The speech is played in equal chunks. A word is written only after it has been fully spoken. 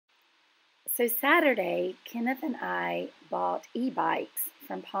So Saturday, Kenneth and I bought e-bikes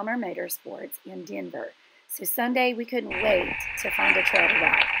from Palmer Motorsports in Denver. So Sunday, we couldn't wait to find a trail to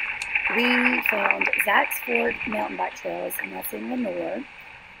ride. We found Zack's Ford mountain bike trails, and that's in Lenoir.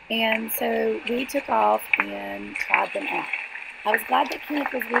 And so we took off and tried them out. I was glad that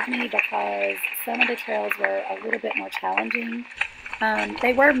Kenneth was with me because some of the trails were a little bit more challenging.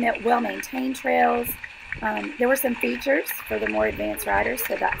 They were well-maintained trails. There were some features for the more advanced riders,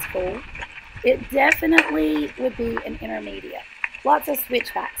 so that's cool. It definitely would be an intermediate. Lots of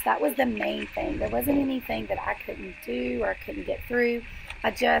switchbacks. That was the main thing. There wasn't anything that I couldn't do or couldn't get through.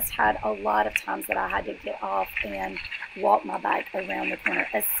 I just had a lot of times that I had to get off and walk my bike around the corner,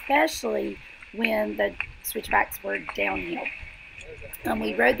 especially when the switchbacks were downhill.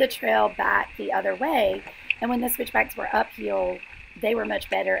 We rode the trail back the other way, and when the switchbacks were uphill, they were much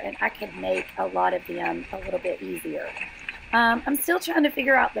better, and I could make a lot of them a little bit easier. I'm still trying to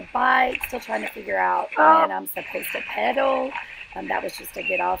figure out the bike, still trying to figure out when I'm supposed to pedal. That was just a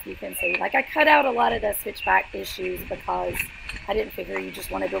get off, you can see. Like, I cut out a lot of the switchback issues because I didn't figure you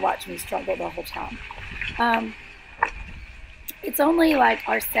just wanted to watch me struggle the whole time. It's only like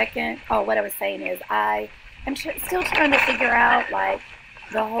our second, what I was saying is I'm still trying to figure out like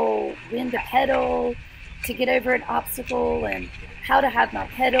the whole when to pedal to get over an obstacle and how to have my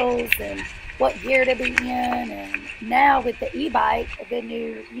pedals and what gear to be in, and now with the e-bike, the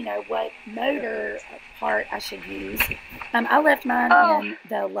new, what motor part I should use. I left mine in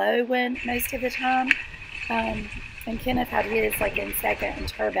the low one most of the time, and Kenneth had his like in second and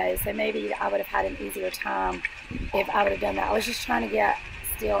turbo, so maybe I would have had an easier time if I would have done that. I was just trying to get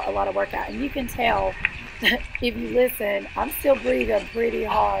still a lot of workout, and you can tell if you listen, I'm still breathing pretty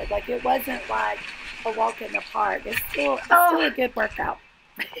hard. Like, it wasn't like a walk in the park. It's still a good workout.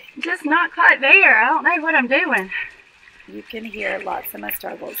 Just not quite there. I don't know what I'm doing. You can hear lots of my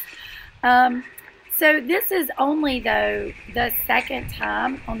struggles. So this is only, though, the second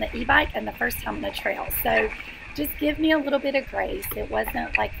time on the e-bike and the first time on the trail. So just give me a little bit of grace. It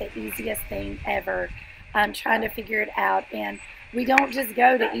wasn't like the easiest thing ever. I'm trying to figure it out. And we don't just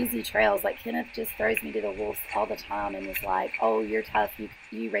go to easy trails. Like, Kenneth just throws me to the wolves all the time and is like, oh, you're tough.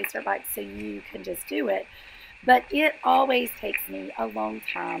 You race dirt bikes, so you can just do it. But it always takes me a long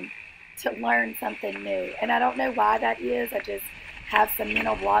time to learn something new. And I don't know why that is. I just have some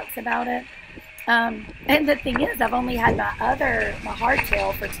mental blocks about it. And the thing is, I've only had my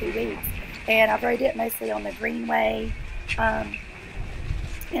hardtail for 2 weeks. And I've rode it mostly on the greenway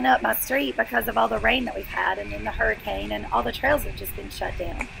and up my street because of all the rain that we've had and then the hurricane, and all the trails have just been shut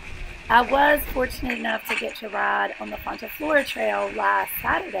down. I was fortunate enough to get to ride on the Flora Trail last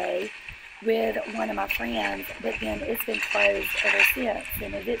Saturday with one of my friends, but then it's been closed ever since.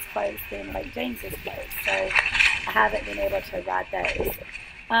 And if it's closed, then Lake James is closed, so I haven't been able to ride those.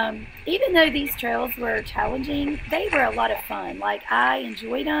 Even though these trails were challenging, they were a lot of fun. Like, I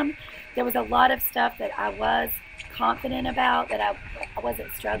enjoyed them. There was a lot of stuff that I was confident about, that I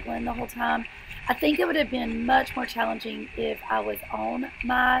wasn't struggling the whole time. I think it would have been much more challenging if I was on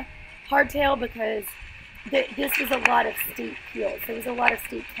my hardtail, because this was a lot of steep hills. There was a lot of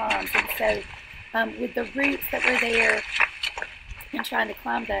steep climbs, and so with the roots that were there and trying to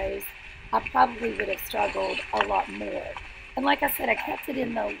climb those, I probably would have struggled a lot more. And like I said, I kept it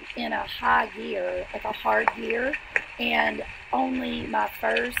in a high gear, like a hard gear, and only my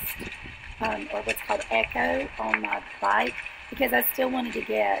first, or what's called echo, on my bike, because I still wanted to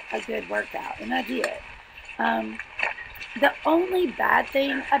get a good workout, and I did. The only bad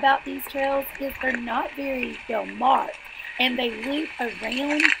thing about these trails is they're not very well marked, and they loop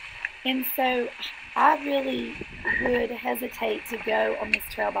around, and so I really would hesitate to go on this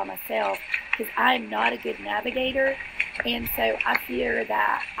trail by myself because I'm not a good navigator, and so I fear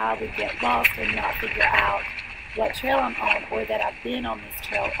that I would get lost and not figure out what trail I'm on, or that I've been on this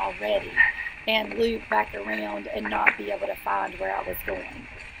trail already and loop back around and not be able to find where I was going.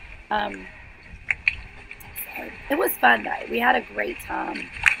 So it was fun, though. We had a great time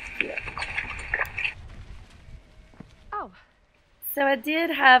here. So I did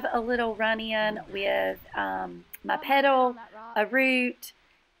have a little run-in with my pedal, a root,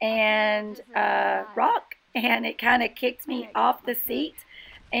 and a rock, and it kind of kicked me off the seat,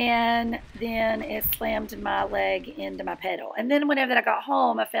 and then it slammed my leg into my pedal. And then whenever I got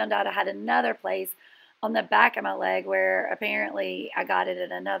home, I found out I had another place on the back of my leg where apparently I got it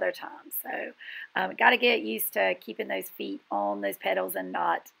at another time. So got to get used to keeping those feet on those pedals and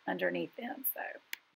not underneath them. So